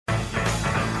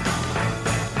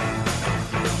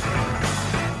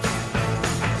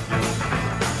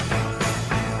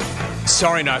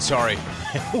Sorry, not sorry.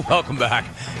 Welcome back.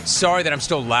 Sorry that I'm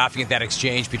still laughing at that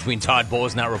exchange between Todd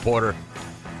Bowles and that reporter.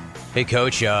 Hey,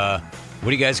 Coach, what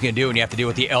are you guys going to do when you have to deal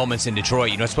with the elements in Detroit?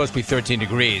 You know, it's supposed to be 13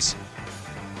 degrees.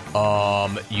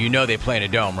 You know they play in a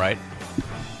dome, right?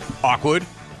 Awkward.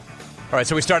 All right,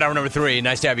 so we start hour number 3.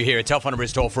 Nice to have you here. Telephone number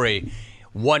is toll-free.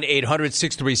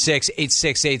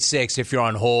 1-800-636-8686. If you're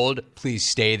on hold, please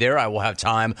stay there. I will have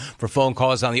time for phone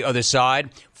calls on the other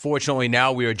side. Fortunately,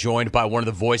 now we are joined by one of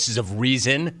the voices of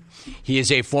reason. He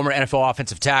is a former NFL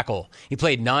offensive tackle. He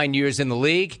played 9 years in the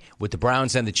league with the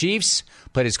Browns and the Chiefs,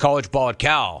 played his college ball at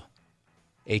Cal,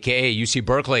 a.k.a. UC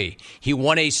Berkeley. He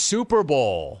won a Super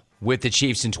Bowl with the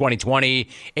Chiefs in 2020,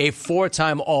 a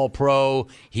 4-time All-Pro.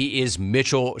 He is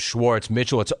Mitchell Schwartz.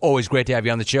 Mitchell, it's always great to have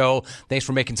you on the show. Thanks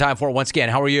for making time for it once again.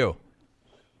 How are you?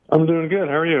 I'm doing good.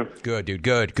 How are you? Good, dude.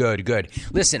 Good.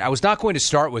 Listen, I was not going to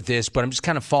start with this, but I'm just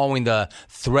kind of following the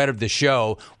thread of the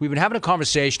show. We've been having a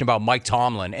conversation about Mike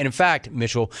Tomlin. And in fact,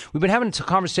 Mitchell, we've been having a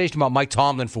conversation about Mike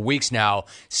Tomlin for weeks now.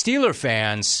 Steeler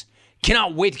fans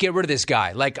cannot wait to get rid of this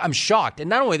guy. Like, I'm shocked. And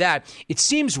not only that, it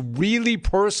seems really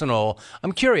personal.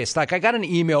 I'm curious. Like, I got an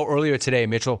email earlier today,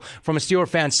 Mitchell, from a Steeler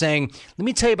fan saying, let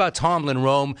me tell you about Tomlin,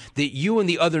 Rome, that you and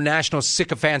the other national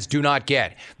sycophants do not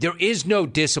get. There is no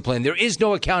discipline. There is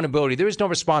no accountability. There is no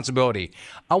responsibility.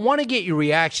 I want to get your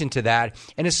reaction to that.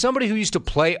 And as somebody who used to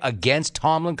play against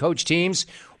Tomlin coach teams,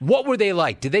 what were they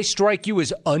like? Did they strike you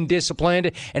as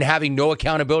undisciplined and having no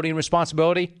accountability and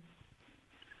responsibility?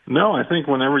 No, I think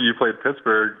whenever you played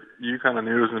Pittsburgh, you kind of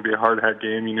knew it was going to be a hard-hat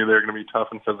game. You knew they were going to be tough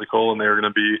and physical, and they were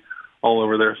going to be all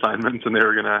over their assignments, and they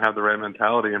were going to have the right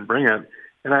mentality and bring it.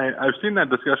 And I've seen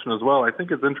that discussion as well. I think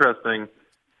it's interesting.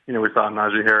 You know, we saw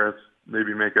Najee Harris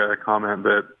maybe make a comment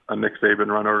that a Nick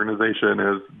Saban-run organization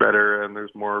is better and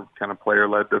there's more kind of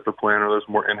player-led discipline or there's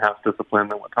more in-house discipline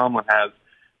than what Tomlin has.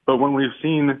 But when we've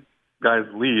seen guys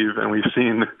leave and we've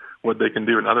seen what they can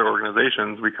do in other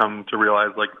organizations, we come to realize,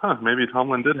 like, maybe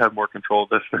Tomlin did have more control of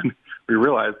this than we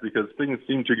realized, because things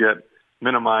seem to get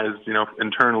minimized, you know,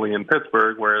 internally in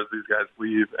Pittsburgh, whereas these guys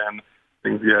leave and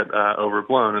things get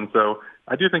overblown. And so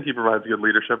I do think he provides good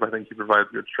leadership. I think he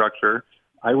provides good structure.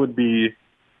 I would be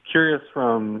curious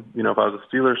from, you know, if I was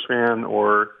a Steelers fan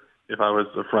or if I was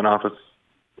a front office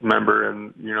member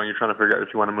and, you know, you're trying to figure out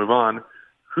if you want to move on,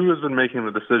 who has been making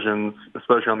the decisions,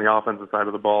 especially on the offensive side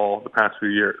of the ball, the past few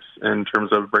years in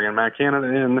terms of bringing Matt Canada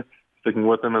in, sticking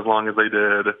with them as long as they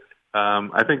did?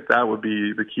 I think that would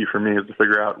be the key for me, is to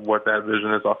figure out what that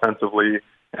vision is offensively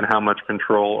and how much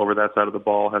control over that side of the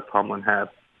ball has Tomlin had.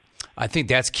 I think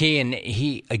that's key. And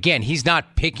he's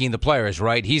not picking the players,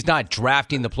 right? He's not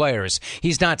drafting the players.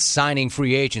 He's not signing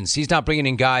free agents. He's not bringing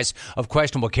in guys of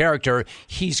questionable character.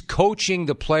 He's coaching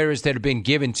the players that have been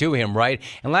given to him, right?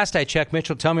 And last I checked,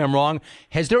 Mitchell, tell me I'm wrong,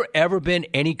 has there ever been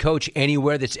any coach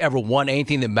anywhere that's ever won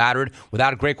anything that mattered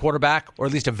without a great quarterback, or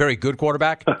at least a very good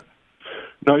quarterback?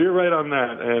 No, you're right on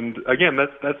that. And again,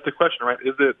 that's the question, right?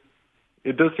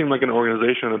 It does seem like an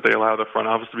organization that they allow the front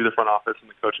office to be the front office and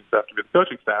the coaching staff to be the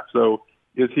coaching staff. So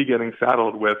is he getting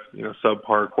saddled with, you know,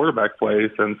 subpar quarterback play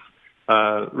since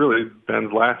really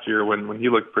Ben's last year when he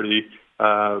looked pretty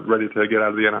ready to get out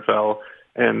of the NFL?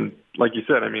 And like you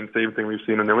said, I mean, same thing we've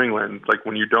seen in New England. Like,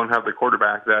 when you don't have the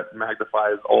quarterback, that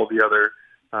magnifies all the other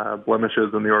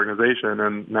blemishes in the organization,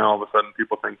 and now all of a sudden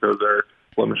people think those are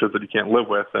blemishes that you can't live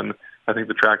with. And I think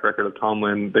the track record of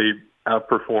Tomlin, they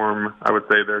outperform, I would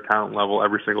say, their talent level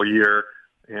every single year.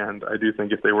 And I do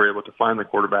think if they were able to find the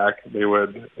quarterback, they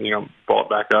would, you know, ball it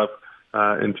back up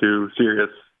into serious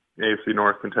AFC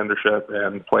North contendership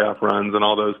and playoff runs and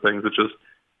all those things.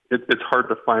 It's hard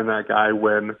to find that guy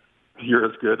when you're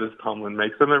as good as Tomlin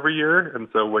makes them every year. And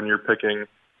so when you're picking,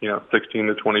 you know, 16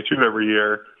 to 22 every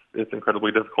year, it's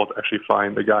incredibly difficult to actually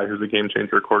find the guy who's a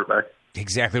game-changer quarterback.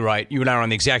 Exactly right. You and I are on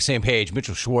the exact same page.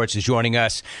 Mitchell Schwartz is joining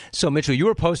us. So, Mitchell, you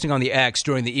were posting on the X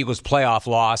during the Eagles' playoff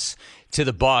loss to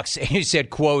the Bucs, and you said,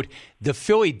 quote, "The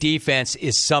Philly defense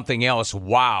is something else.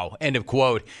 Wow," end of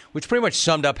quote, which pretty much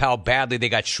summed up how badly they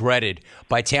got shredded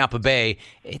by Tampa Bay.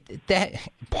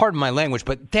 Pardon my language,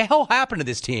 but the hell happened to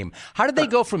this team? How did they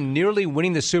go from nearly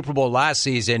winning the Super Bowl last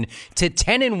season to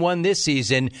 10-1 this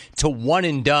season to one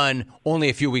and done only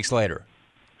a few weeks later?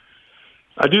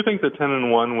 I do think that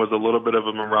 10-1 was a little bit of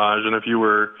a mirage, and if you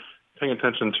were paying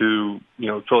attention to, you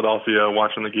know, Philadelphia,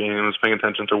 watching the games, paying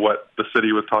attention to what the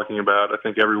city was talking about, I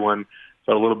think everyone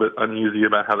felt a little bit uneasy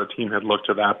about how the team had looked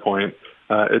to that point.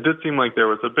 It did seem like there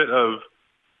was a bit of,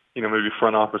 you know, maybe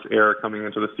front office error coming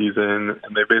into the season,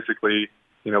 and they basically,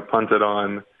 you know, punted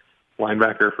on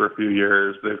linebacker for a few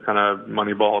years. They've kind of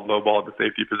moneyballed, lowballed the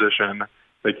safety position.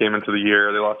 they came into the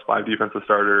year, they lost 5 defensive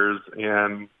starters,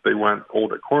 and they went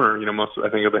old at corner. I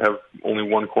think if they have only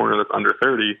one corner that's under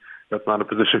 30, that's not a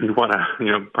position you want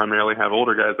to, primarily have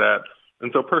older guys at. And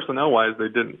so personnel-wise, they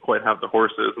didn't quite have the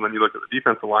horses. And then you look at the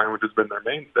defensive line, which has been their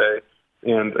mainstay.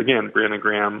 And again, Brandon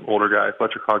Graham, older guy,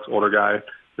 Fletcher Cox, older guy.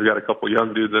 We've got a couple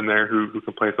young dudes in there who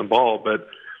can play some ball. But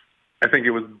I think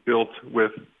it was built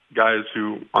with guys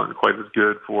who aren't quite as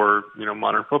good for,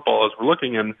 modern football as we're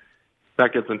looking. And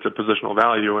that gets into positional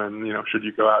value. And, should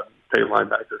you go out and pay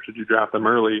linebacker? Should you draft them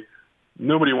early?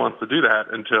 Nobody wants to do that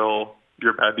until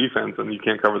you're a bad defense and you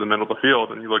can't cover the middle of the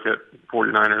field. And you look at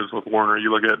 49ers with Warner,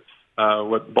 you look at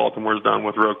what Baltimore's done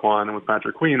with Roquan and with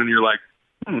Patrick Queen, and you're like,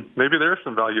 maybe there's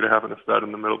some value to having a stud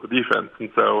in the middle of the defense.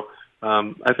 And so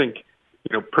I think,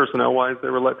 personnel-wise, they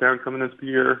were let down coming into the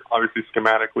year. Obviously,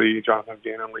 schematically, Jonathan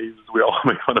Gannon leaves. We all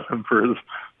make fun of him for his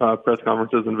press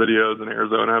conferences and videos in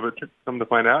Arizona, but come to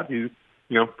find out, he's,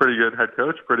 pretty good head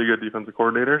coach, pretty good defensive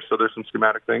coordinator, so there's some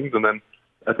schematic things. And then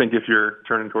I think if you're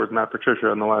turning towards Matt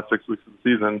Patricia in the last 6 weeks of the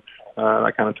season,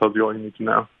 that kind of tells you all you need to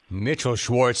know. Mitchell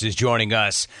Schwartz is joining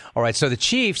us. All right, so the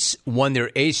Chiefs won their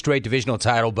 8th straight divisional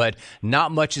title, but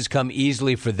not much has come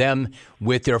easily for them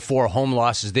with their 4 home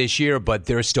losses this year, but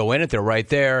they're still in it. They're right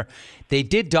there. They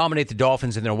did dominate the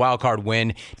Dolphins in their wild card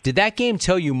win. Did that game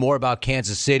tell you more about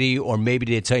Kansas City, or maybe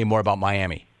did it tell you more about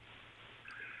Miami?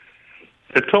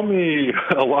 It told me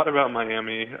a lot about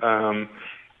Miami.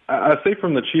 I say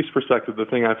from the Chiefs' perspective, the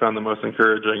thing I found the most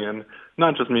encouraging, and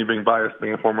not just me being biased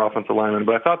being a former offensive lineman,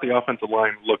 but I thought the offensive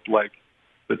line looked like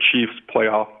the Chiefs'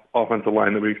 playoff offensive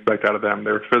line that we expect out of them.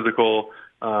 They were physical.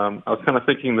 I was kind of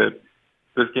thinking that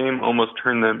this game almost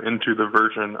turned them into the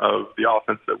version of the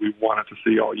offense that we wanted to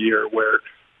see all year, where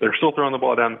they're still throwing the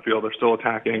ball down the field, they're still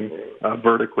attacking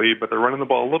vertically, but they're running the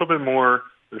ball a little bit more.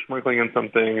 They're sprinkling in some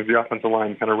things. The offensive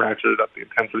line kind of ratcheted up the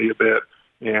intensity a bit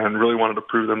and really wanted to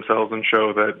prove themselves and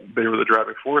show that they were the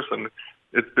driving force. And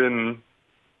it's been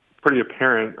pretty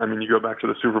apparent. I mean, you go back to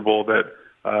the Super Bowl that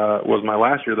was my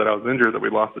last year that I was injured, that we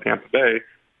lost to Tampa Bay.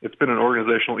 It's been an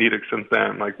organizational edict since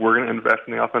then. Like, we're going to invest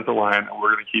in the offensive line, and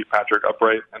we're going to keep Patrick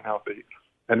upright and healthy.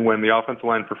 And when the offensive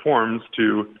line performs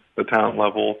to the talent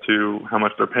level, to how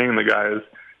much they're paying the guys,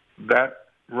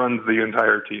 that runs the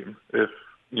entire team. If,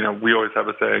 we always have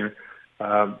a saying,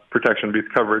 protection beats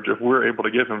coverage. If we're able to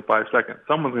give him 5 seconds,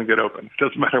 someone's going to get open. It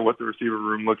doesn't matter what the receiver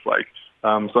room looks like.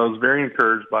 So I was very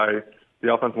encouraged by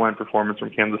the offensive line performance from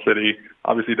Kansas City.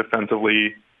 Obviously,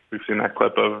 defensively, we've seen that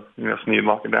clip of Snead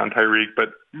locking down Tyreek.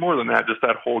 But more than that, just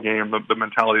that whole game, the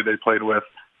mentality they played with.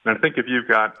 And I think if you've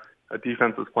got a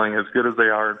defense that's playing as good as they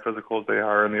are and physical as they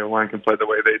are, and the O-line can play the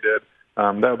way they did,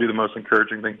 that would be the most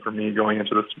encouraging thing for me going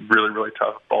into this really, really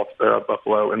tough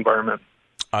Buffalo environment.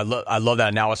 I love that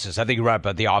analysis. I think you're right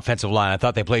about the offensive line. I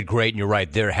thought they played great, and you're right.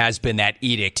 There has been that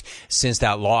edict since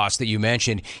that loss that you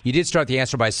mentioned. You did start the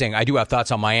answer by saying, I do have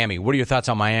thoughts on Miami. What are your thoughts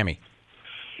on Miami?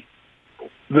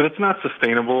 That it's not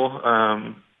sustainable.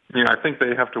 I think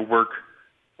they have to work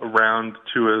around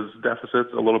Tua's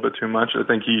deficits a little bit too much. I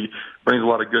think he brings a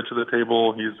lot of good to the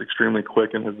table. He's extremely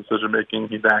quick in his decision-making.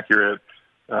 He's accurate.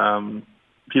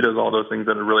 He does all those things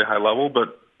at a really high level,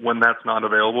 but when that's not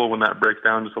available, when that breaks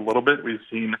down just a little bit, we've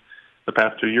seen the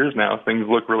past 2 years now, things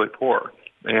look really poor.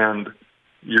 And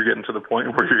you're getting to the point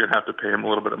where you're going to have to pay him a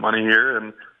little bit of money here.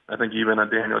 And I think even a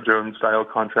Daniel Jones-style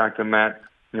contract in that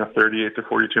 $38 to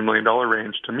 $42 million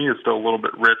range, to me, is still a little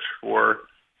bit rich for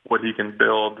what he can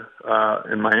build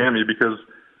in Miami. Because,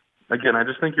 again, I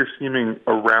just think you're scheming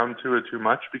around to it too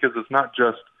much, because it's not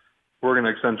just we're going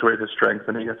to accentuate his strength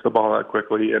and he gets the ball out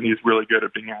quickly and he's really good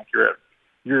at being accurate.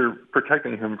 You're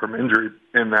protecting him from injury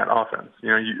in that offense.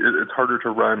 It's harder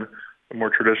to run a more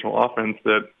traditional offense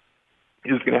that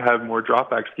is going to have more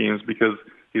drop-back schemes because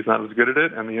he's not as good at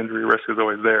it, and the injury risk is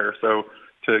always there. So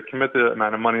to commit the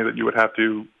amount of money that you would have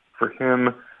to for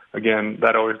him, again,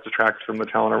 that always detracts from the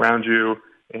talent around you.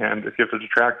 And if you have to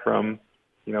detract from,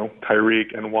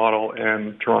 Tyreek and Waddle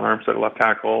and Teron Armstead at left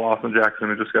tackle, Austin Jackson,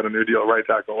 who just got a new deal at right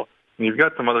tackle, and you've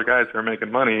got some other guys who are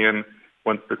making money, and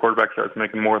once the quarterback starts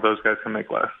making more, those guys can make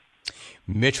less.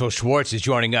 Mitchell Schwartz is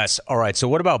joining us. All right, so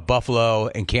what about Buffalo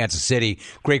and Kansas City?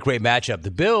 Great matchup. The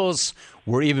Bills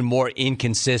were even more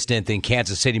inconsistent than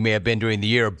Kansas City may have been during the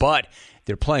year, but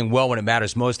they're playing well when it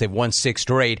matters most. They've won 6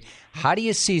 straight. How do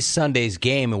you see Sunday's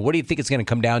game, and what do you think it's going to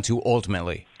come down to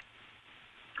ultimately?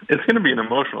 It's going to be an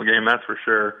emotional game, that's for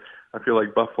sure. I feel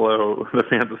like Buffalo, the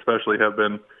fans especially, have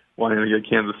been wanting to get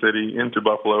Kansas City into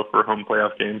Buffalo for a home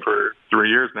playoff game for 3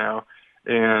 years now.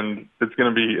 And it's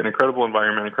going to be an incredible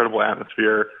environment, incredible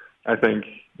atmosphere. I think,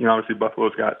 obviously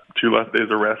Buffalo's got 2 less days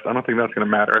of rest. I don't think that's going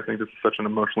to matter. I think this is such an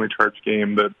emotionally charged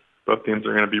game that both teams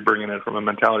are going to be bringing it from a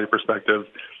mentality perspective.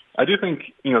 I do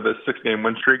think, the 6-game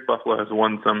win streak, Buffalo has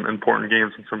won some important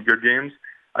games and some good games.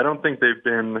 I don't think they've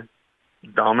been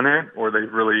dominant or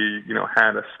they've really,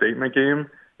 had a statement game.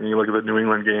 And you look at the New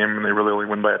England game and they really only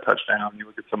win by a touchdown. You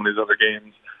look at some of these other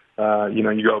games,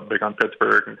 you go big on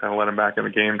Pittsburgh and kind of let them back in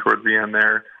the game towards the end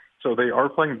there. So they are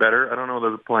playing better. I don't know if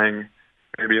they're playing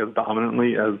maybe as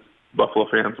dominantly as Buffalo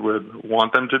fans would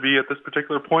want them to be at this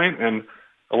particular point. And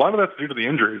a lot of that's due to the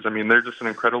injuries. I mean, they're just an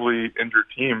incredibly injured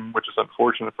team, which is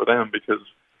unfortunate for them because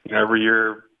every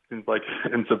year, it seems like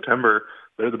in September,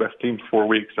 they're the best team for 4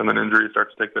 weeks, and then injuries start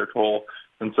to take their toll.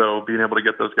 And so being able to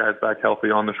get those guys back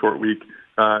healthy on the short week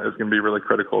is going to be really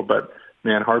critical. But,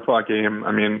 man, hard-fought game.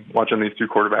 I mean, watching these two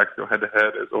quarterbacks go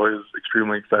head-to-head is always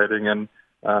extremely exciting. And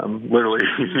literally,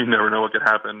 you never know what could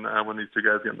happen when these two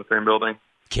guys get in the same building.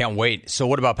 Can't wait. So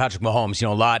what about Patrick Mahomes? A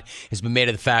lot has been made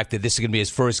of the fact that this is going to be his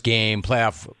first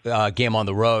playoff game on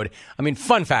the road. I mean,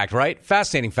 fun fact, right?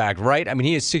 Fascinating fact, right? I mean,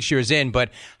 he is 6 years in, but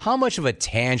how much of a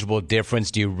tangible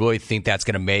difference do you really think that's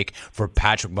going to make for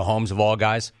Patrick Mahomes of all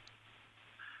guys?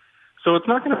 So it's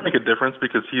not going to make a difference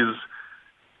because he's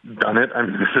done it. I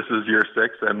mean, this is year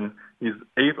 6, and he's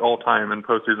 8th all-time in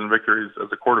postseason victories as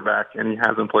a quarterback, and he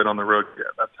hasn't played on the road yet.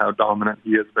 That's how dominant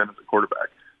he has been as a quarterback.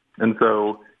 And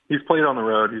so he's played on the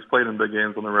road. He's played in big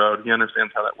games on the road. He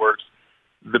understands how that works.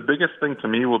 The biggest thing to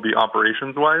me will be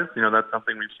operations-wise. That's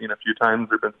something we've seen a few times.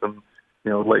 There have been some,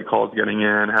 late calls getting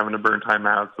in, having to burn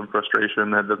timeouts, some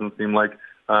frustration that doesn't seem like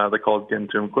the calls getting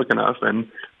to him quick enough. And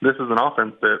this is an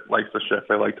offense that likes to shift.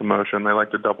 They like to motion. They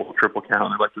like to double, triple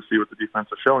count. They like to see what the defense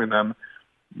is showing them.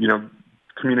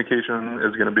 Communication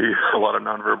is going to be a lot of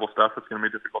nonverbal stuff. It's going to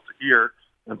be difficult to hear.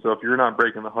 And so if you're not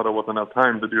breaking the huddle with enough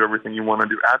time to do everything you want to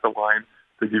do at the line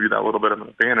to give you that little bit of an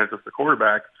advantage as the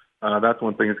quarterback, that's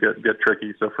when things get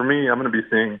tricky. So for me, I'm going to be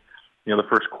seeing, the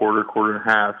first quarter and a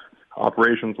half,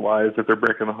 operations-wise, if they're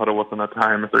breaking the huddle with enough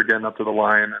time, if they're getting up to the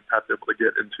line and Pat's able to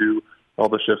get into all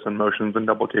the shifts and motions and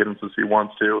double cadences he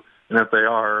wants to. And if they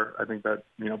are, I think that,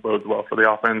 bodes well for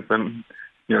the offense. And,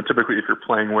 typically if you're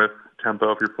playing with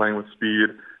tempo, if you're playing with speed,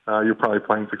 you're probably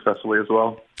playing successfully as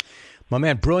well. My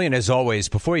man, brilliant as always.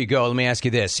 Before you go, let me ask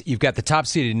you this. You've got the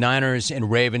top-seeded Niners and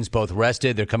Ravens both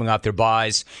rested. They're coming off their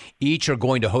byes. Each are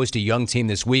going to host a young team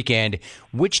this weekend.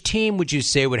 Which team would you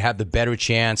say would have the better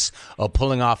chance of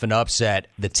pulling off an upset,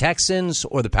 the Texans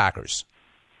or the Packers?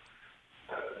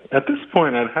 At this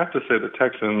point, I'd have to say the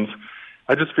Texans.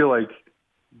 I just feel like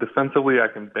defensively I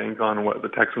can bank on what the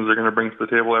Texans are going to bring to the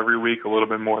table every week a little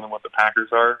bit more than what the Packers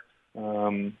are.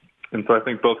 And so I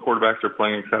think both quarterbacks are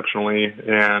playing exceptionally,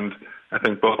 and I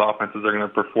think both offenses are going to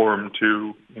perform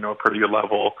to, a pretty good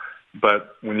level.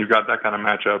 But when you've got that kind of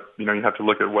matchup, you have to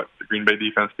look at what the Green Bay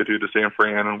defense could do to San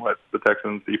Fran and what the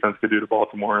Texans defense could do to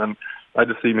Baltimore. And I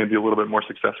just see maybe a little bit more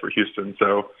success for Houston.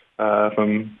 So if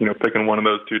I'm, picking one of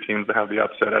those two teams to have the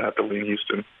upset, I'd have to lean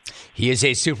Houston. He is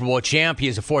a Super Bowl champ. He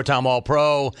is a 4-time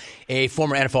All-Pro, a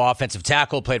former NFL offensive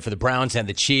tackle, played for the Browns and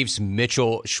the Chiefs.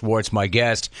 Mitchell Schwartz, my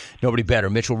guest. Nobody better.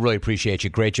 Mitchell, really appreciate you.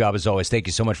 Great job as always. Thank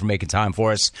you so much for making time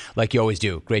for us, like you always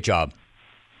do. Great job.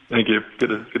 Thank you.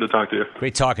 Good to talk to you.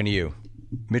 Great talking to you.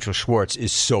 Mitchell Schwartz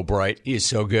is so bright. He is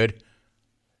so good.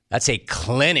 That's a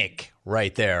clinic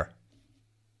right there.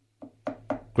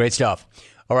 Great stuff.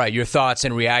 All right, your thoughts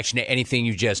and reaction to anything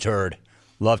you just heard.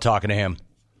 Love talking to him.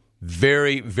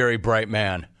 Very, very bright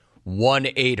man.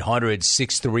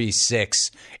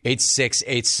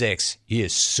 1-800-636-8686. He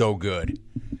is so good.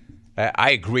 I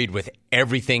agreed with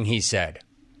everything he said.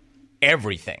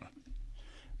 Everything.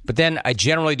 But then I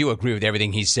generally do agree with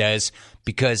everything he says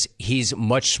because he's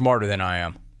much smarter than I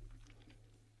am.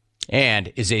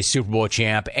 And is a Super Bowl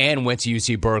champ and went to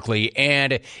UC Berkeley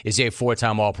and is a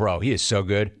 4-time All-Pro. He is so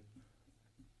good.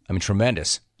 I mean,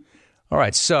 tremendous. All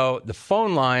right, so the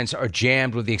phone lines are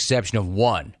jammed with the exception of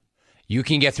one. You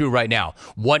can get through right now.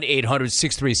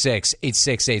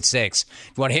 1-800-636-8686.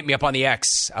 If you want to hit me up on the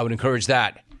X, I would encourage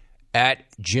that. At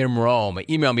Jim Rome.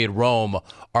 Email me at Rome,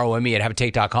 R-O-M-E, at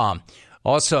haveatake.com.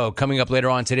 Also, coming up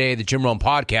later on today, the Jim Rome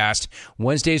podcast.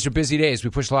 Wednesdays are busy days. We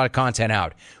push a lot of content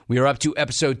out. We are up to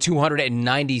episode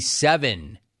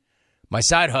 297. My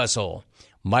side hustle,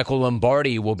 Michael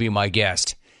Lombardi, will be my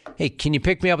guest. Hey, can you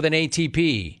pick me up with an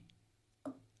ATP?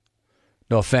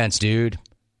 No offense, dude.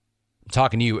 I'm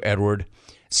talking to you, Edward.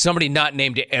 Somebody not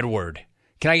named Edward.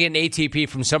 Can I get an ATP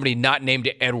from somebody not named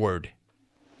Edward?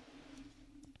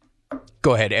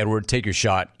 Go ahead, Edward. Take your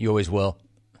shot. You always will.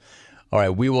 All right,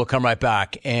 we will come right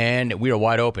back, and we are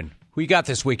wide open. Who you got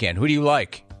this weekend? Who do you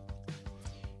like?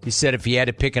 He said if he had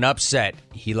to pick an upset,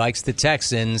 he likes the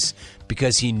Texans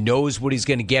because he knows what he's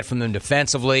going to get from them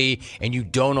defensively, and you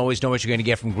don't always know what you're going to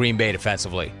get from Green Bay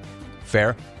defensively.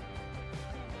 Fair?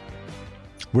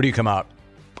 Where do you come out?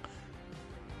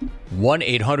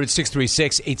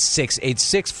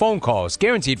 1-800-636-8686. Phone calls.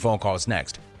 Guaranteed phone calls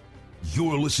next.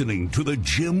 You're listening to The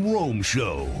Jim Rome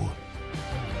Show.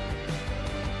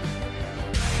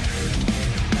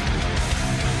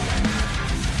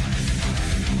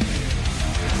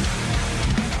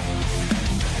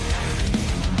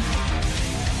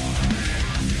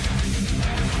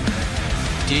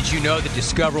 Did you know that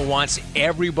Discover wants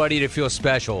everybody to feel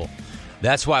special?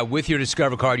 That's why with your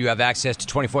Discover card, you have access to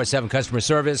 24/7 customer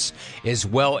service as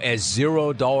well as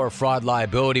 $0 fraud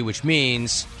liability, which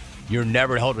means you're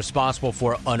never held responsible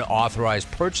for unauthorized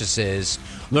purchases.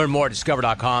 Learn more at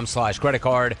discover.com/credit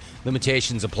card.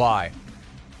 Limitations apply.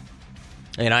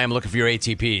 And I am looking for your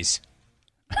ATPs.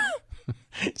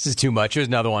 This is too much. Here's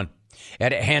another one.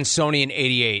 At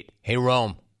Hansonian88. Hey,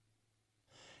 Rome.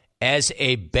 As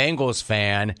a Bengals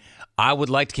fan, I would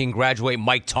like to congratulate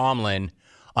Mike Tomlin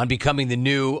on becoming the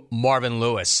new Marvin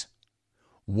Lewis.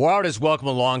 Wore out his welcome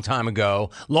a long time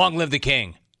ago. Long live the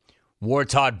king. Wore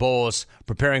Todd Bowles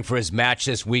preparing for his match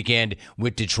this weekend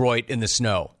with Detroit in the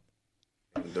snow.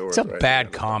 It's a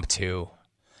bad comp, too.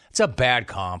 It's a bad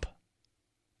comp.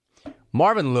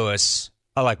 Marvin Lewis,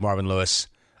 I like Marvin Lewis.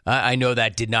 I know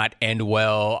that did not end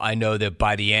well. I know that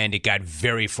by the end it got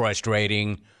very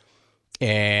frustrating.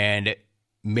 And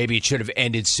maybe it should have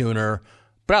ended sooner.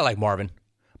 But I like Marvin.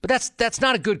 But that's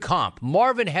not a good comp.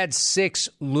 Marvin had 6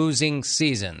 losing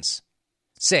seasons.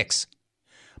 6.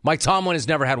 Mike Tomlin has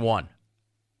never had 1.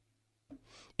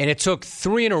 And it took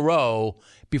 3 in a row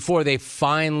before they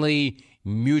finally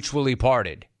mutually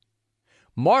parted.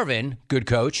 Marvin, good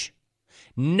coach,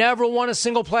 never won a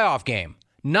single playoff game.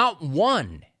 Not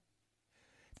one.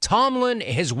 Tomlin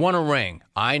has won a ring.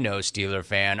 I know, Steeler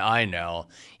fan, I know.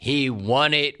 He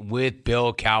won it with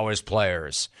Bill Cowher's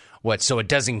players. What, so it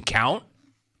doesn't count?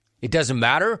 It doesn't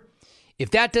matter?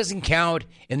 If that doesn't count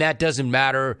and that doesn't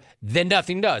matter, then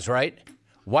nothing does, right?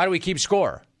 Why do we keep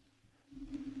score?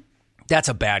 That's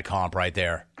a bad comp right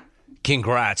there.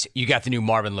 Congrats, you got the new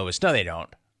Marvin Lewis. No, they don't.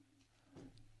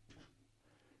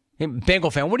 Hey,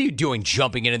 Bengal fan, what are you doing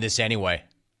jumping into this anyway?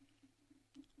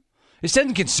 This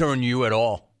doesn't concern you at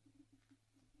all.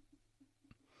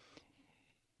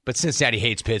 But Cincinnati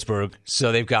hates Pittsburgh,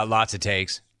 so they've got lots of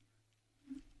takes.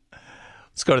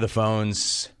 Let's go to the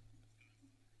phones.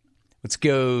 Let's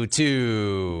go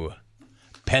to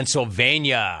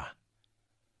Pennsylvania.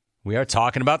 We are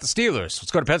talking about the Steelers. Let's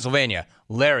go to Pennsylvania.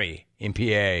 Larry in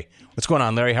PA. What's going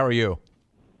on, Larry? How are you?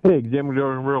 Hey, Jim, we're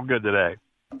doing real good today.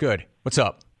 Good. What's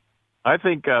up? I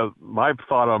think my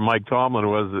thought on Mike Tomlin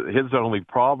was that his only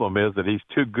problem is that he's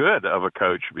too good of a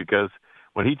coach because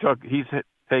when he's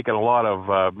taken a lot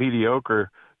of mediocre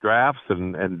drafts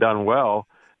and done well.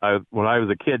 When I was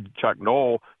a kid, Chuck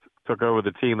Noll took over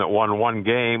the team that won 1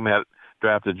 game, had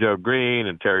drafted Joe Green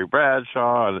and Terry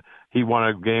Bradshaw, and he won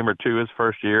a game or 2 his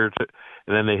first year. And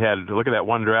then they had, look at that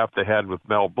one draft they had with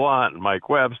Mel Blount and Mike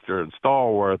Webster and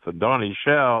Stallworth and Donnie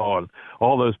Shell and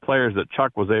all those players that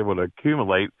Chuck was able to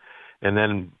accumulate, and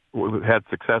then had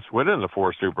success winning the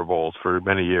 4 Super Bowls for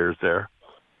many years there.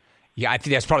 Yeah, I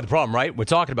think that's part of the problem, right? We're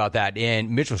talking about that. And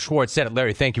Mitchell Schwartz said it,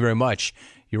 Larry, thank you very much.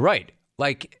 You're right.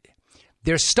 Like,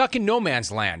 they're stuck in no man's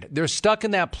land. They're stuck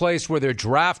in that place where they're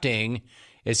drafting,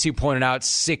 as he pointed out,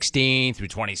 16 through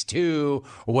 22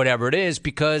 or whatever it is,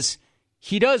 because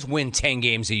he does win 10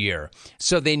 games a year.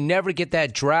 So they never get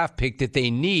that draft pick that they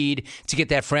need to get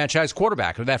that franchise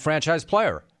quarterback or that franchise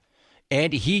player.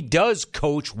 And he does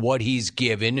coach what he's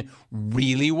given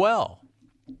really well.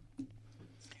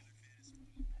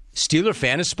 Steeler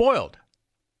fan is spoiled.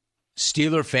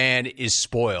 Steeler fan is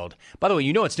spoiled. By the way,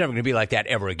 you know it's never going to be like that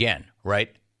ever again, right?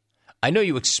 I know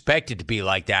you expect it to be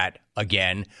like that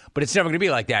again, but it's never going to be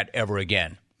like that ever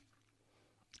again.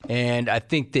 And I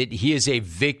think that he is a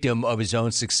victim of his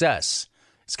own success.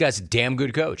 This guy's a damn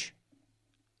good coach.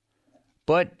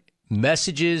 But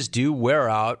messages do wear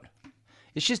out.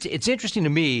 It's interesting to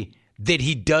me that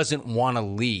he doesn't want to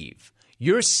leave.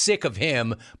 You're sick of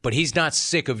him, but he's not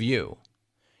sick of you.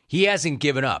 He hasn't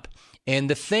given up. And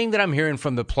the thing that I'm hearing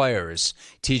from the players,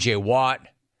 TJ Watt,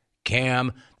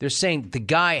 Cam, they're saying the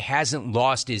guy hasn't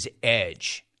lost his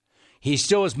edge. He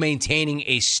still is maintaining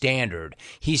a standard.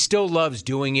 He still loves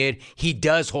doing it. He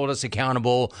does hold us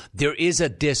accountable. There is a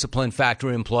discipline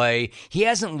factor in play. He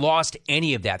hasn't lost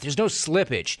any of that. There's no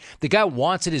slippage. The guy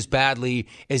wants it as badly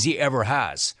as he ever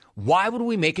has. Why would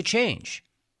we make a change?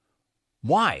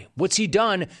 Why? What's he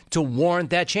done to warrant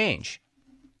that change?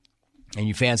 And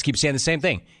you fans keep saying the same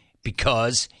thing,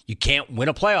 because you can't win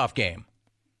a playoff game.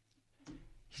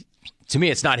 To me,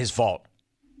 it's not his fault.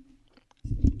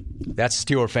 That's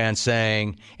Steeler fans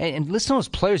saying, and listen to those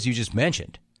players you just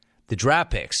mentioned. The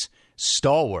draft picks,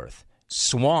 Stallworth,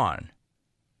 Swan,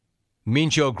 Mean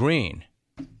Joe Green,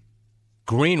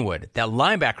 Greenwood, that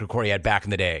linebacker core he had back in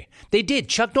the day. They did.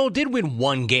 Chuck Noll did win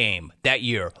one game that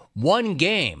year. One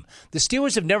game. The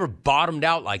Steelers have never bottomed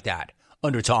out like that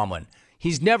under Tomlin.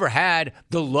 He's never had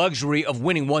the luxury of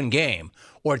winning one game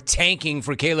or tanking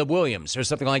for Caleb Williams or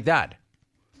something like that,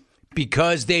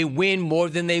 because they win more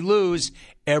than they lose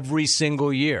every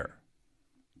single year.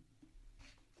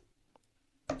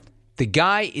 The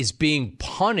guy is being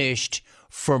punished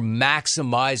for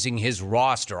maximizing his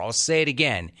roster. I'll say it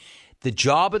again. The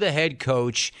job of the head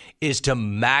coach is to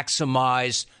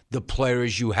maximize the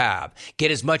players you have. Get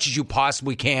as much as you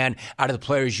possibly can out of the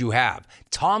players you have.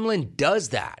 Tomlin does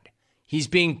that. He's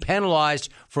being penalized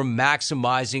for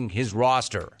maximizing his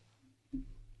roster.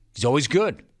 He's always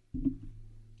good,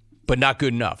 but not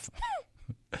good enough.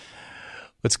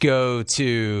 Let's go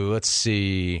to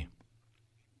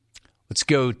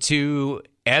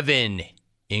Evan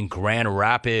in Grand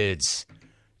Rapids.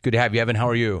 Good to have you, Evan. How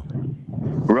are you?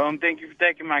 Rome, thank you for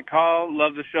taking my call.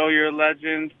 Love the show. You're a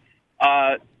legend.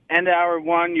 End of hour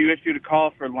one, you issued a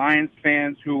call for Lions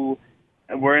fans who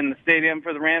were in the stadium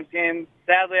for the Rams game.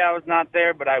 Sadly, I was not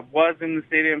there, but I was in the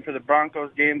stadium for the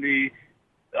Broncos game. The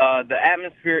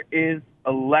atmosphere is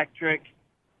electric.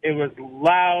 It was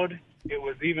loud. It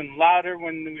was even louder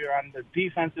when we were on the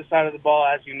defensive side of the ball,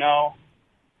 as you know.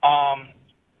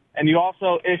 And you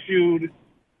also issued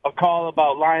a call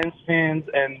about Lions fans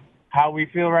and how we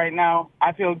feel right now.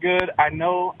 I feel good. I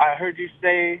know I heard you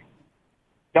say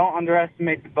don't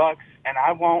underestimate the Bucs, and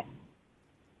I won't.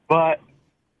 But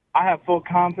I have full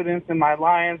confidence in my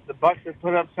Lions. The Bucs have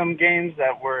put up some games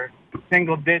that were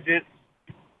single digits,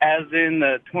 as in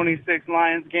the 26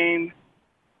 Lions game.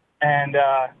 And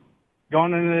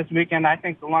going into this weekend, I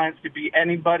think the Lions could beat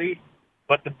anybody.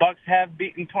 But the Bucs have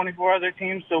beaten 24 other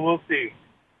teams, so we'll see.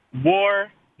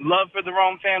 War, love for the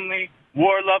Rome family.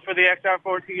 War, love for the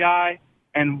XR4 Ti.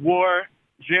 And war,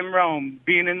 Jim Rome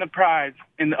being in the prize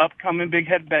in the upcoming Big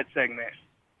Head Bet segment.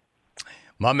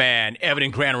 My man, Evan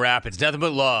in Grand Rapids. Nothing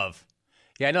but love.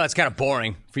 Yeah, I know that's kind of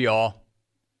boring for y'all,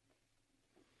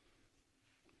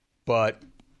 but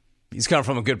he's coming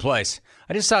from a good place.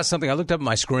 I just saw something. I looked up at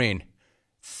my screen.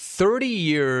 30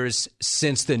 years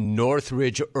since the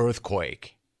Northridge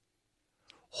earthquake.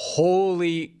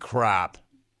 Holy crap.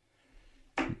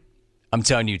 I'm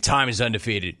telling you, time is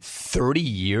undefeated. 30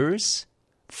 years?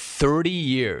 30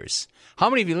 years. How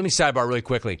many of you, let me sidebar really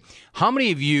quickly. How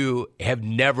many of you have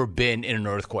never been in an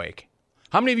earthquake?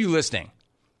 How many of you listening?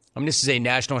 I mean, this is a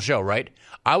national show, right?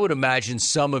 I would imagine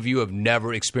some of you have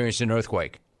never experienced an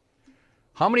earthquake.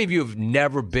 How many of you have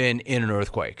never been in an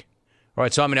earthquake? All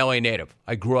right, so I'm an LA native.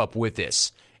 I grew up with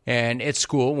this. And at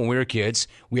school, when we were kids,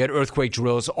 we had earthquake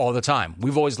drills all the time.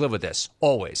 We've always lived with this,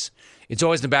 always. It's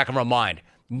always in the back of our mind.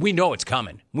 We know it's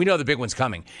coming. We know the big one's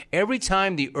coming. Every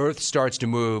time the earth starts to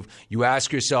move, you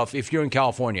ask yourself, if you're in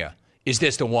California, is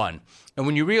this the one? And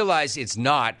when you realize it's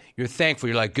not, you're thankful.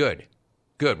 You're like, good,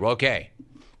 we're okay.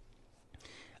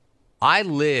 I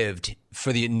lived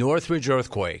for the Northridge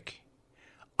earthquake.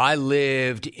 I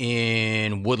lived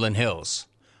in Woodland Hills.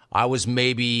 I was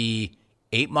maybe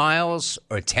 8 miles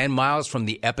or 10 miles from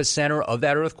the epicenter of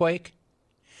that earthquake.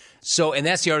 So, and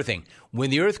that's the other thing. When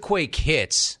the earthquake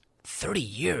hits, 30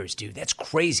 years, dude, that's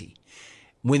crazy.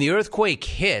 When the earthquake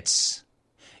hits,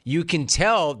 you can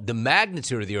tell the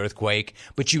magnitude of the earthquake,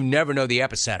 but you never know the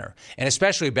epicenter. And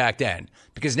especially back then,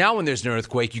 because now when there's an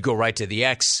earthquake, you go right to the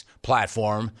X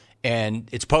platform and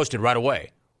it's posted right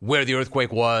away where the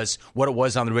earthquake was, what it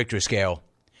was on the Richter scale.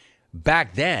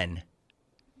 Back then,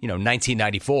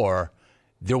 1994,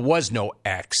 there was no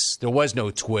X. There was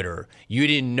no Twitter. You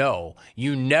didn't know.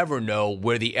 You never know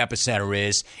where the epicenter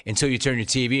is until you turn your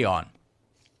TV on.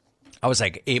 I was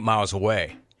like 8 miles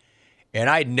away. And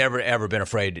I'd never, ever been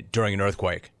afraid during an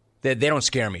earthquake. They don't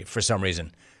scare me for some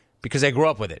reason because I grew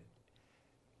up with it.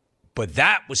 But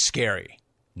that was scary.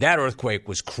 That earthquake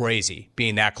was crazy,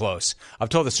 being that close. I've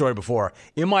told the story before.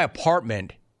 In my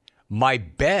apartment, my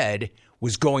bed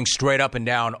was going straight up and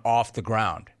down off the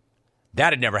ground.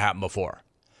 That had never happened before.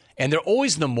 And they're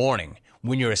always in the morning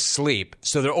when you're asleep,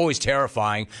 so they're always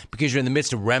terrifying because you're in the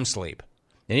midst of REM sleep.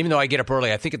 And even though I get up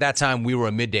early, I think at that time we were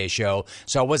a midday show,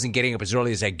 so I wasn't getting up as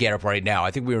early as I get up right now.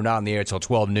 I think we were not on the air until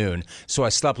 12 noon, so I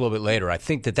slept a little bit later. I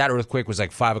think that earthquake was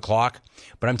like 5 o'clock.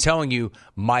 But I'm telling you,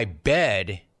 my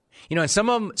bed, and some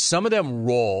of them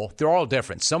roll. They're all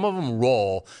different. Some of them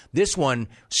roll. This one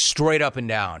straight up and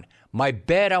down. My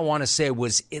bed, I want to say,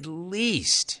 was at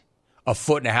least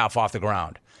 1.5 feet off the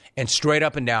ground. And straight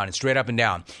up and down and straight up and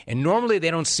down. And normally they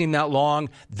don't seem that long.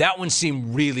 That one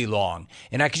seemed really long.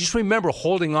 And I can just remember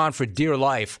holding on for dear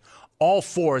life, all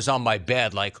fours on my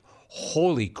bed, like,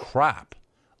 holy crap.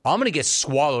 I'm going to get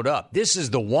swallowed up. This is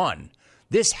the one.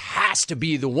 This has to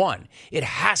be the one. It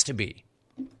has to be.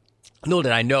 Little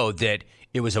did I know that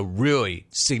it was a really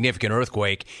significant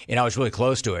earthquake, and I was really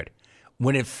close to it.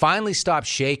 When it finally stopped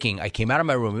shaking, I came out of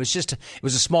my room. It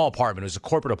was a small apartment. It was a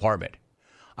corporate apartment.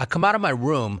 I come out of my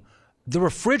room. The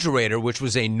refrigerator, which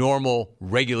was a normal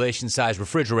regulation-sized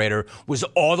refrigerator, was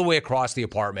all the way across the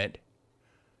apartment.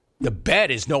 The bed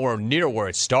is nowhere near where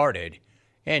it started.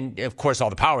 And, of course,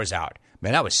 all the power's out.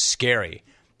 Man, that was scary.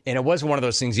 And it wasn't one of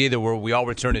those things either where we all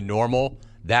returned to normal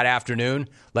that afternoon.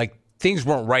 Like, things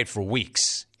weren't right for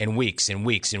weeks and weeks and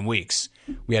weeks and weeks.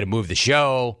 We had to move the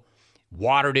show.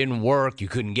 Water didn't work. You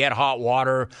couldn't get hot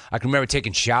water. I can remember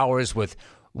taking showers with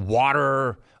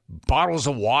water, bottles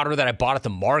of water that I bought at the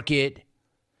market.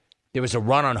 There was a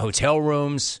run on hotel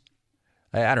rooms.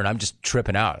 I don't know. I'm just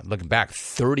tripping out. Looking back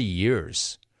 30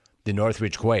 years, the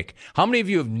Northridge quake. How many of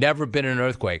you have never been in an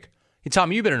earthquake? Hey,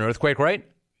 Tom, you've been in an earthquake, right?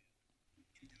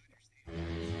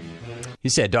 He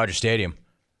said Dodger Stadium.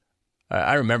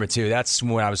 I remember, too. That's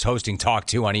when I was hosting Talk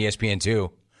 2 on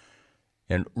ESPN2.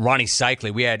 And Ronnie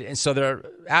Cycli, and so there are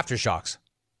aftershocks.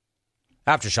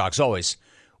 Aftershocks, always.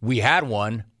 We had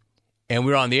one, and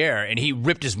we were on the air, and he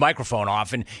ripped his microphone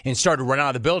off and started to run out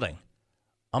of the building.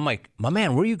 I'm like, my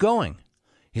man, where are you going?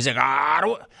 He's like, I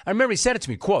remember he said it to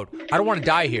me, quote, I don't want to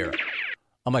die here.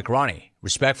 I'm like, Ronnie,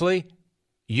 respectfully,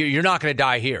 you're not going to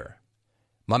die here.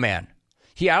 My man.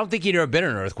 I don't think he'd ever been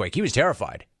in an earthquake. He was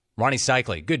terrified. Ronnie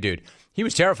Cycli, good dude. He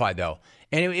was terrified, though.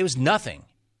 And it was nothing.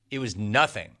 It was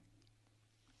nothing.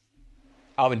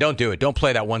 Alvin, don't do it. Don't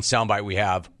play that one soundbite we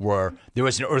have where there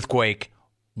was an earthquake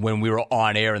when we were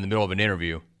on air in the middle of an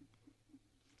interview.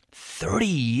 30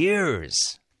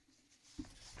 years.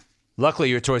 Luckily,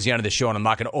 you're towards the end of the show, and I'm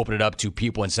not going to open it up to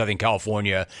people in Southern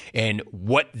California and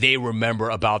what they remember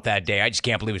about that day. I just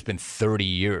can't believe it's been 30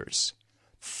 years.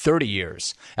 30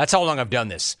 years. That's how long I've done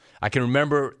this. I can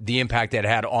remember the impact that it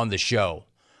had on the show.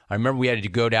 I remember we had to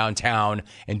go downtown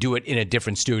and do it in a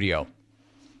different studio.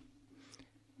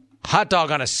 Hot Dog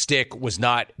on a Stick was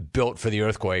not built for the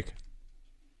earthquake.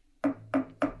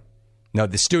 No,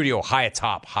 the studio high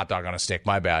atop Hot Dog on a Stick.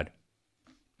 My bad.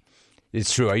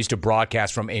 It's true. I used to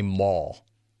broadcast from a mall.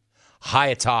 High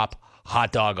atop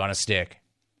Hot Dog on a Stick.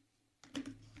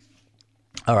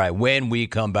 All right, when we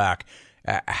come back,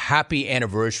 happy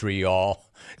anniversary, y'all,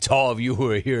 to all of you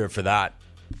who are here for that.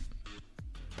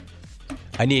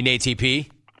 I need an ATP.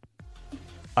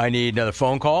 I need another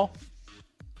phone call.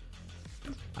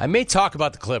 I may talk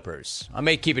about the Clippers. I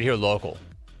may keep it here local.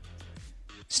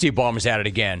 Steve Ballmer's at it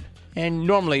again. And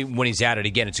normally when he's at it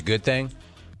again, it's a good thing.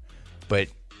 But,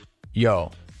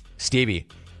 yo, Stevie,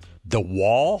 the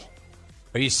wall?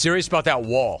 Are you serious about that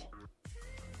wall?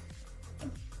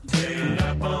 Staying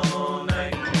up all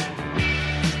night.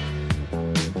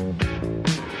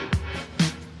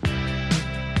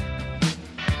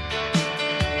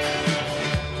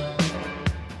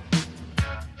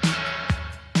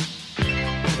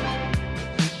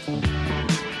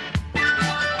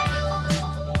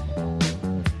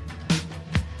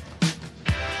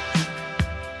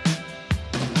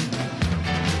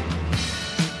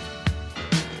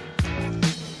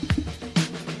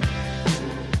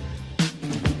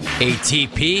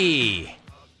 ATP.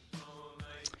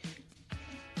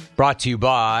 Brought to you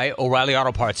by O'Reilly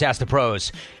Auto Parts. Ask the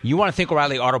pros. You want to think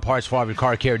O'Reilly Auto Parts for all of your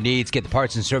car care needs. Get the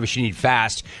parts and service you need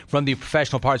fast from the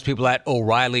professional parts people at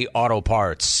O'Reilly Auto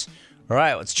Parts. All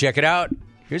right, let's check it out.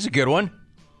 Here's a good one.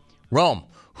 Rome,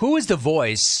 who is the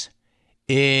voice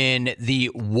in the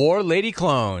War Lady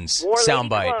Clones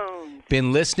soundbite?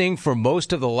 Been listening for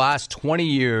most of the last 20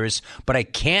 years, but I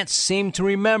can't seem to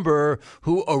remember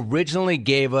who originally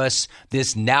gave us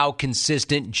this now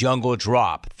consistent jungle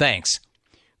drop. Thanks.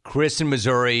 Chris in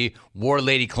Missouri, War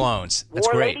Lady Clones. That's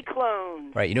War great. Lady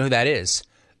Clones. Right, you know who that is?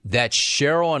 That's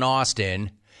Cheryl in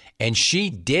Austin, and she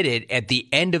did it at the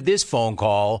end of this phone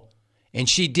call, and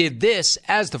she did this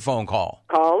as the phone call.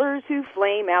 Callers who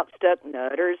flame out, stuck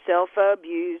nutters,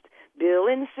 self-abused. Bill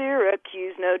in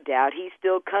Syracuse, no doubt he's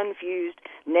still confused.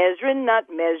 Nezrin,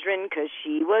 not Mesrin, 'cause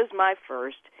she was my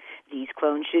first. These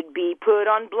clones should be put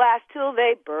on blast till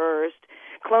they burst.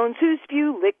 Clones who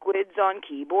spew liquids on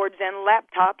keyboards and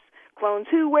laptops. Clones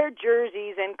who wear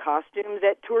jerseys and costumes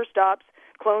at tour stops.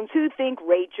 Clones who think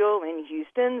Rachel in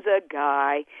Houston's a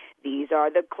guy. These are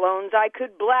the clones I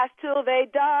could blast till they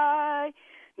die.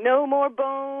 No more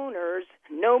boners,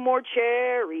 no more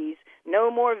cherries, no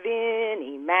more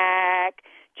Vinnie Mac.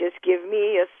 Just give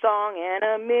me a song and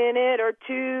a minute or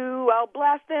two. I'll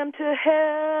blast them to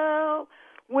hell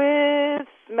with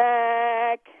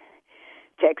smack.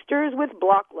 Texters with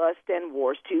Blocklust and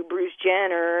wars to Bruce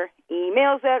Jenner.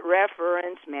 Emails that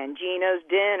reference Mangino's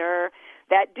dinner.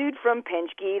 That dude from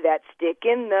Penske, that stick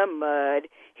in the mud.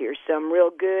 Here's some real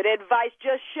good advice,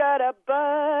 just shut up,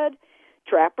 bud.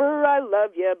 Trapper, I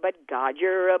love you, but God,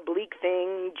 you're a bleak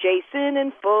thing. Jason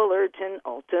and Fullerton,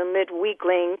 ultimate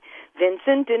weakling.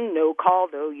 Vincent and No Call,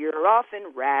 though you're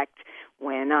often racked.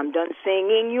 When I'm done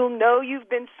singing, you'll know you've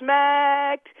been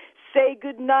smacked. Say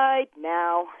goodnight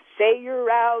now. Say you're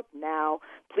out now.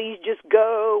 Please just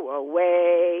go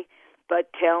away.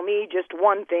 But tell me just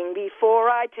one thing before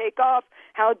I take off.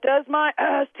 How does my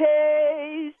ass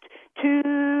taste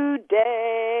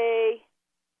today?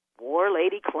 War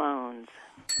Lady Clones.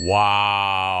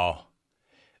 Wow.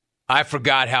 I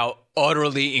forgot how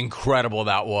utterly incredible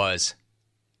that was.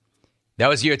 That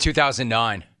was year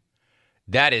 2009.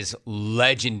 That is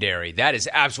legendary. That is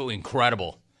absolutely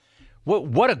incredible.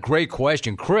 What a great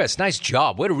question. Chris, nice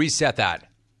job. Way to reset that.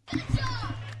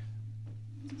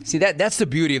 See, that's the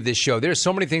beauty of this show. There's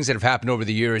so many things that have happened over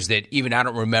the years that even I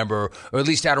don't remember, or at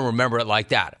least I don't remember it like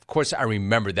that. Of course, I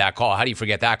remember that call. How do you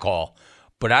forget that call?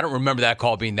 But I don't remember that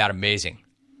call being that amazing.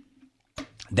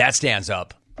 That stands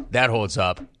up. That holds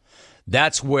up.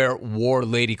 That's where War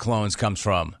Lady Clones comes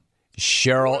from.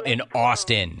 Cheryl in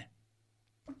Austin.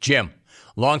 Jim,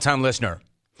 longtime listener.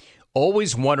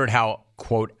 Always wondered how,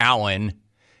 quote, Alan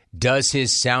does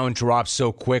his sound drop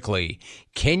so quickly.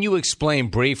 Can you explain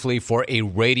briefly for a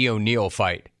radio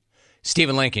neophyte?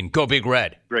 Stephen Lincoln, go Big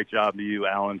Red. Great job to you,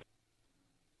 Alan.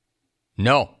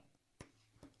 No,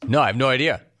 I have no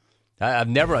idea. I've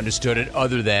never understood it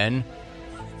other than,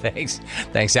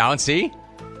 thanks, Alan. See,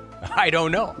 I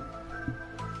don't know.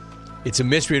 It's a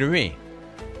mystery to me.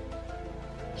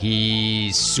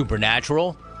 He's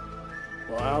supernatural.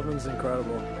 Well, Alvin's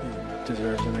incredible. He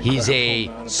deserves an He's a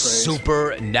amount of praise.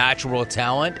 supernatural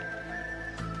talent.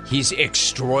 He's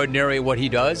extraordinary at what he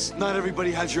does. Not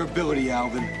everybody has your ability,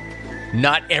 Alvin.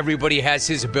 Not everybody has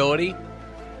his ability.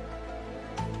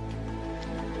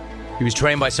 He was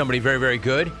trained by somebody very, very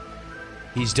good.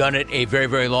 He's done it a very,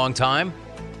 very long time.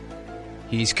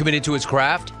 He's committed to his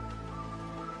craft.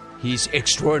 He's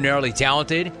extraordinarily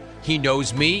talented. He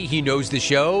knows me. He knows the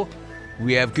show.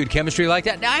 We have good chemistry like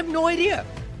that. Now, I have no idea.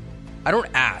 I don't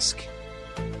ask.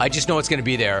 I just know it's going to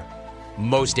be there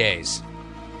most days.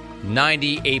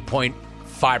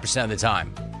 98.5% of the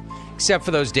time. Except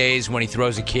for those days when he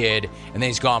throws a kid and then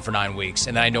he's gone for 9 weeks,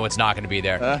 and then I know it's not going to be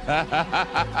there.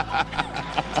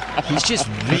 He's just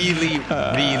really,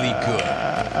 really good.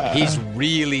 He's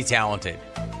really talented.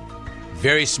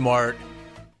 Very smart.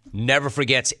 Never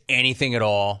forgets anything at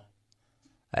all.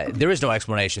 There is no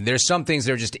explanation. There's some things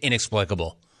that are just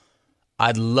inexplicable.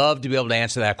 I'd love to be able to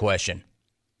answer that question,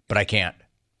 but I can't.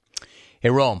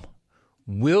 Hey, Rome,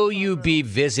 will you be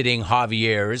visiting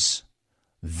Javier's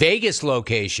Vegas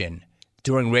location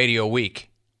during Radio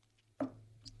Week?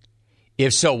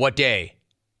 If so, what day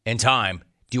and time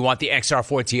do you want the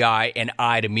XR4TI and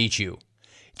I to meet you?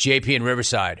 JP in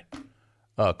Riverside.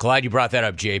 Glad you brought that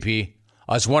up, JP.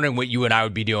 I was wondering what you and I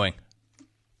would be doing.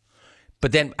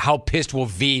 But then how pissed will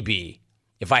V be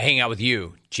if I hang out with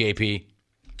you, JP?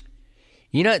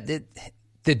 You know,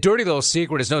 the dirty little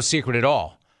secret is no secret at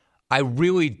all. I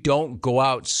really don't go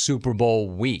out Super Bowl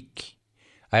week.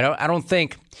 I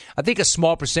think a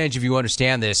small percentage of you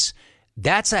understand this.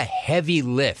 That's a heavy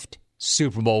lift,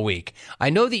 Super Bowl week. I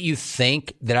know that you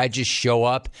think that I just show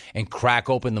up and crack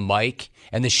open the mic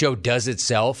and the show does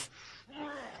itself.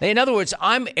 In other words,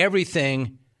 I'm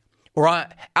everything,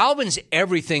 Alvin's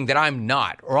everything that I'm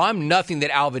not, or I'm nothing that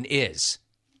Alvin is.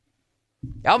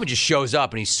 Alvin just shows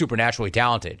up and he's supernaturally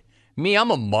talented. Me,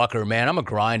 I'm a mucker, man. I'm a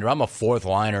grinder. I'm a fourth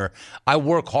liner. I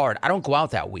work hard. I don't go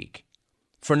out that week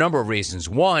for a number of reasons.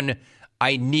 One,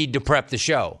 I need to prep the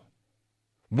show.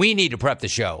 We need to prep the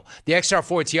show. The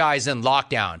XR4TI is in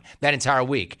lockdown that entire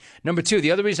week. Number two,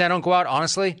 the other reason I don't go out,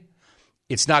 honestly,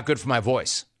 it's not good for my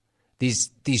voice.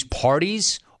 These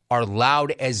parties are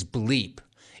loud as bleep.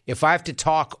 If I have to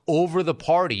talk over the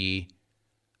party,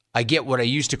 I get what I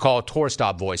used to call a tour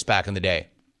stop voice back in the day.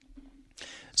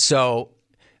 So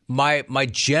my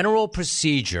general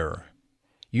procedure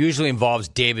usually involves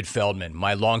David Feldman,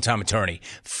 my longtime attorney.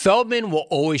 Feldman will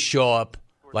always show up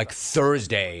like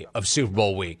Thursday of Super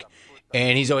Bowl week.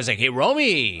 And he's always like, hey,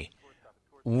 Romy,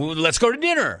 let's go to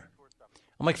dinner.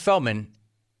 I'm like, Feldman,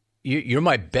 you're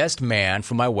my best man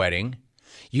for my wedding.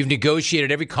 You've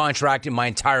negotiated every contract in my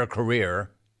entire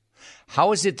career.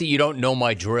 How is it that you don't know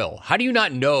my drill? How do you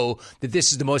not know that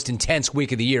this is the most intense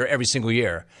week of the year every single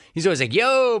year? He's always like,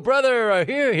 yo, brother,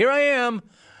 here I am.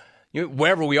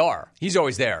 Wherever we are, he's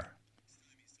always there.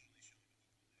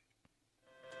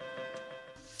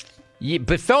 Yeah,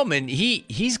 but Feldman,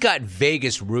 he's got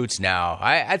Vegas roots now.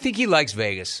 I think he likes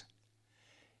Vegas.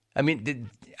 I mean,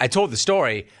 I told the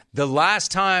story. The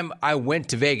last time I went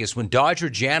to Vegas, when Dodger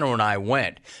Jano and I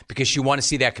went, because she wanted to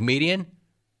see that comedian,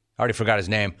 I already forgot his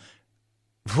name.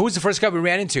 Who was the first guy we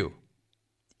ran into?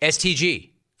 STG.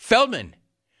 Feldman.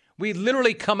 We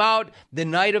literally come out the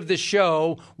night of the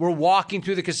show. We're walking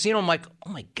through the casino. I'm like, oh,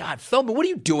 my God, Feldman, what are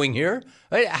you doing here?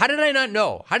 How did I not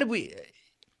know? How did we?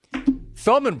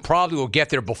 Feldman probably will get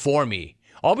there before me.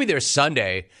 I'll be there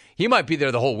Sunday. He might be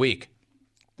there the whole week.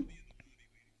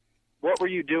 What were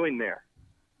you doing there?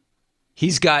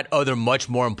 He's got other much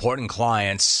more important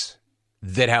clients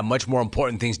that have much more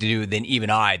important things to do than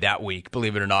even I that week,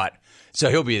 believe it or not. So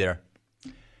he'll be there.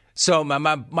 So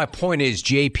my point is,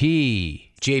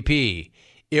 JP,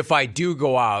 if I do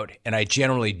go out, and I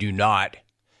generally do not,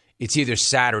 it's either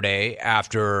Saturday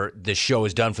after the show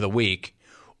is done for the week,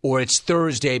 or it's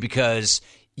Thursday because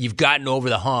you've gotten over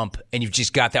the hump and you've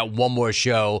just got that one more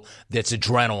show that's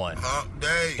adrenaline,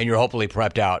 and you're hopefully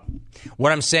prepped out.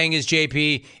 What I'm saying is,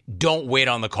 JP, don't wait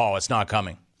on the call. It's not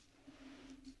coming.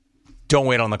 Don't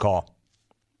wait on the call.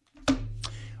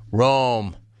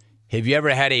 Rome. Have you ever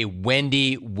had a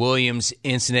Wendy Williams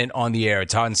incident on the air?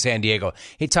 Todd in San Diego.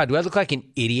 Hey, Todd, do I look like an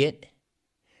idiot?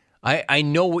 I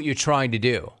know what you're trying to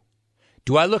do.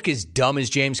 Do I look as dumb as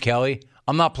James Kelly?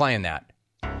 I'm not playing that.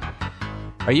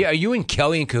 Are you and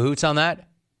Kelly in cahoots on that?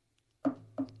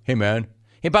 Hey, man.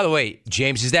 Hey, by the way,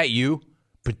 James, is that you?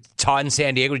 Todd in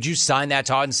San Diego? Did you sign that,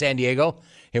 Todd in San Diego?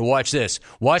 Hey, watch this.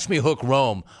 Watch me hook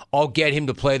Rome. I'll get him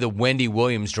to play the Wendy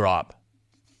Williams drop.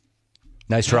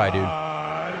 Nice try, dude.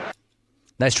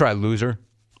 Nice try, loser.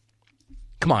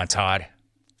 Come on, Todd.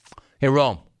 Hey,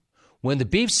 Rome, when the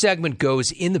beef segment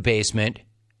goes in the basement,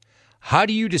 how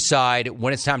do you decide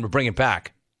when it's time to bring it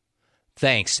back?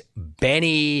 Thanks,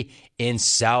 Benny in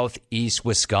southeast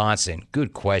Wisconsin.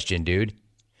 Good question, dude.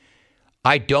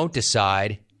 I don't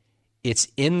decide. It's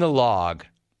in the log.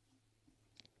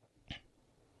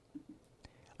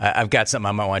 I've got something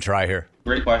I might want to try here.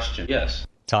 Great question. Yes.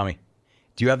 Tommy,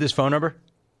 do you have this phone number?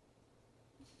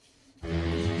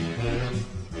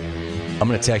 I'm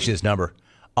going to text you this number.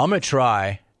 I'm going to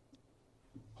try.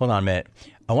 Hold on a minute.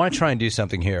 I want to try and do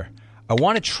something here. I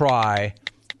want to try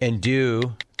and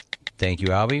do. Thank you,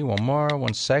 Albie. One more.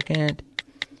 1 second.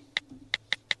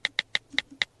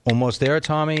 Almost there,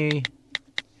 Tommy.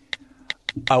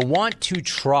 I want to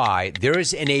try. There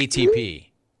is an ATP,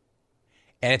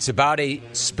 and it's about a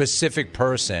specific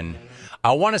person.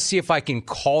 I want to see if I can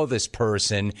call this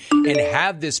person and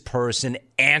have this person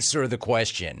answer the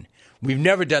question. We've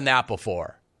never done that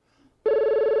before.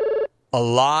 A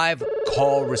live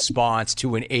call response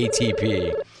to an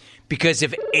ATP. Because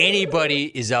if anybody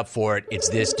is up for it, it's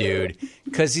this dude.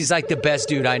 Because he's like the best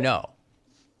dude I know.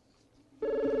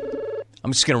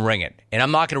 I'm just going to ring it. And I'm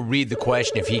not going to read the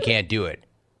question if he can't do it.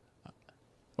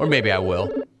 Or maybe I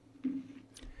will.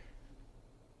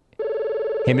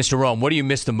 Hey, Mr. Rome, what do you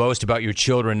miss the most about your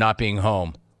children not being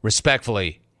home?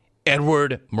 Respectfully,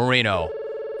 Edward Marino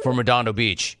from Redondo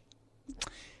Beach.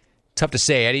 Tough to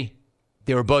say, Eddie.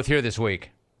 They were both here this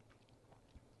week.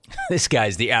 This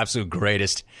guy's the absolute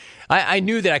greatest. I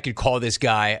knew that I could call this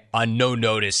guy on no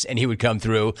notice and he would come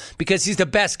through because he's the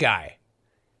best guy.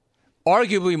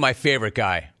 Arguably my favorite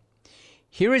guy.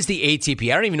 Here is the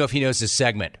ATP. I don't even know if he knows this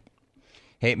segment.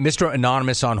 Hey, Mr.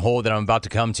 Anonymous on hold that I'm about to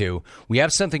come to, we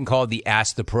have something called the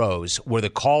Ask the Pros, where the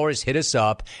callers hit us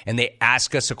up and they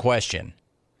ask us a question.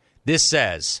 This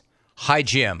says, hi,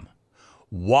 Jim.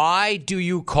 Why do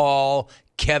you call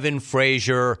Kevin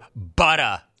Frazier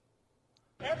Butter?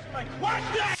 That's my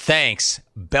question. Thanks,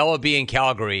 Bella B in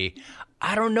Calgary.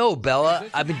 I don't know, Bella.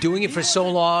 I've been doing it for so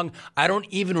long, I don't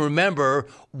even remember.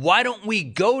 Why don't we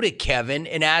go to Kevin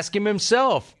and ask him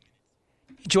himself?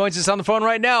 He joins us on the phone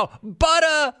right now.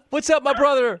 Butter! What's up, my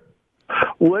brother?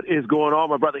 What is going on,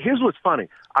 my brother? Here's what's funny.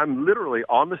 I'm literally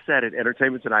on the set at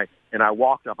Entertainment Tonight, and I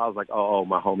walked up. I was like, oh,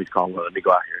 my homie's calling. Let me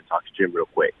go out here and talk to Jim real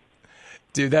quick.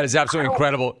 Dude, that is absolutely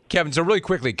incredible. Kevin, so really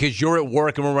quickly, because you're at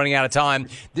work and we're running out of time,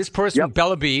 this person,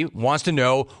 Bella B, wants to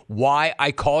know why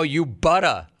I call you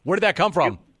Butter. Where did that come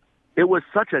from? It was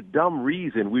such a dumb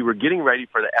reason. We were getting ready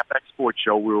for the FX Sports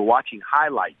Show. We were watching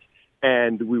highlights,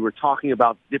 and we were talking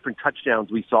about different touchdowns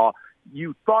we saw.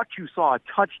 You thought you saw a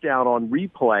touchdown on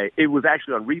replay. It was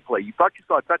actually on replay. You thought you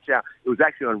saw a touchdown. It was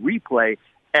actually on replay.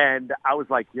 And I was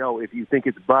like, yo, if you think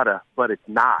it's butter, but it's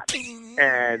not.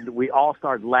 And we all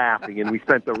started laughing, and we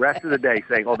spent the rest of the day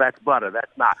saying, oh, that's butter,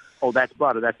 that's not. Oh, that's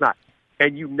butter, that's not.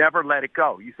 And you never let it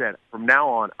go. You said, from now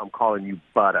on, I'm calling you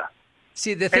butter.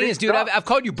 See, the thing is, dude, I've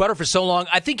called you butter for so long.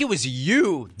 I think it was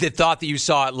you that thought that you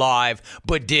saw it live,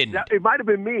 but didn't. It might have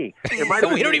been me. It might have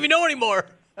been we don't even know anymore.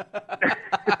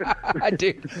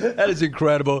 Dude, that is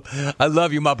incredible. I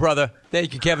love you, my brother.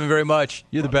 Thank you, Kevin, very much.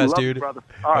 You're the best, love dude. You, brother.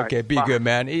 All right, okay, be bye. good,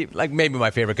 man. Like maybe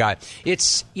my favorite guy.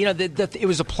 It's it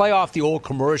was a play off the old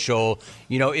commercial.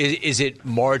 Is it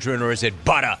margarine or is it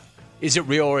butter? Is it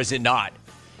real or is it not?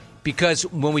 Because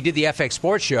when we did the FX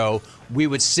Sports Show, we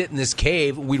would sit in this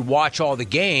cave, we'd watch all the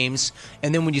games,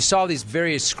 and then when you saw these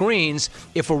various screens,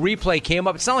 if a replay came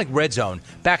up, it's not like Red Zone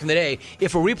back in the day,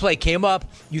 if a replay came up,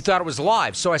 you thought it was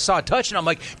live. So I saw a touch, and I'm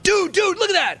like, dude, look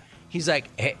at that. He's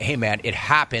like, hey man, it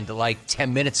happened like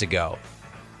 10 minutes ago.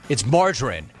 It's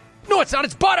margarine. No, it's not,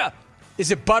 it's butter.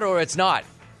 Is it butter or it's not?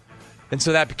 And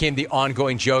so that became the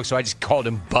ongoing joke, so I just called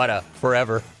him Butter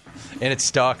forever, and it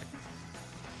stuck.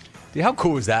 Dude, how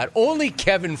cool is that? Only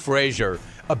Kevin Frazier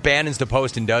abandons the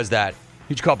post and does that.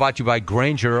 Huge call brought to you by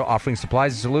Grainger, offering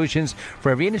supplies and solutions for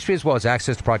every industry as well as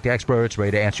access to product experts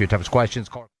ready to answer your toughest questions.